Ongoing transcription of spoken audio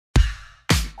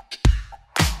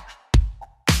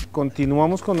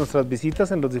Continuamos con nuestras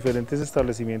visitas en los diferentes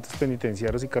establecimientos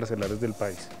penitenciarios y carcelarios del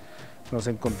país. Nos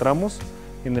encontramos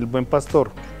en el Buen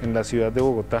Pastor, en la ciudad de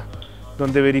Bogotá,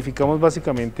 donde verificamos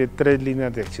básicamente 3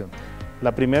 líneas de acción.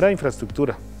 La primera,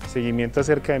 infraestructura, seguimiento a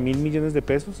cerca de 1.000 millones de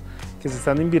pesos que se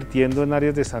están invirtiendo en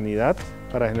áreas de sanidad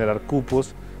para generar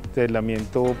cupos de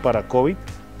aislamiento para COVID,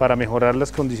 para mejorar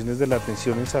las condiciones de la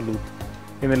atención en salud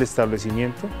en el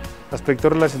establecimiento,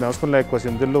 aspectos relacionados con la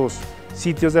adecuación de los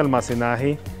sitios de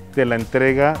almacenaje de la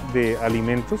entrega de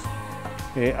alimentos,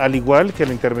 al igual que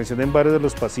la intervención en varios de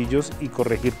los pasillos y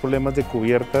corregir problemas de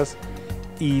cubiertas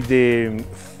y de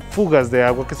fugas de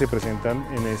agua que se presentan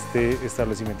en este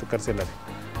establecimiento carcelario.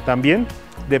 También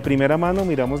de primera mano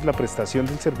miramos la prestación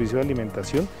del servicio de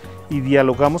alimentación y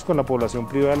dialogamos con la población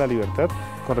privada de la libertad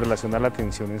con relación a la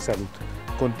atención en salud.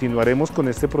 Continuaremos con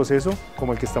este proceso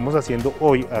como el que estamos haciendo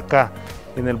hoy acá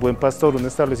en el Buen Pastor, un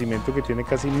establecimiento que tiene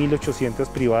casi 1.800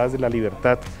 privadas de la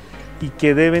libertad y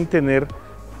que deben tener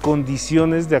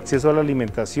condiciones de acceso a la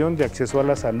alimentación, de acceso a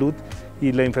la salud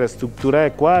y la infraestructura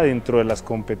adecuada dentro de las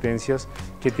competencias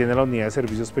que tiene la Unidad de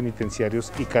Servicios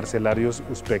Penitenciarios y Carcelarios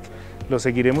USPEC. Lo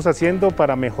seguiremos haciendo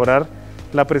para mejorar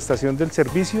la prestación del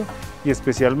servicio y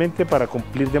especialmente para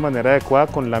cumplir de manera adecuada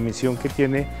con la misión que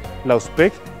tiene la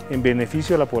USPEC en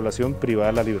beneficio de la población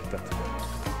privada de la libertad.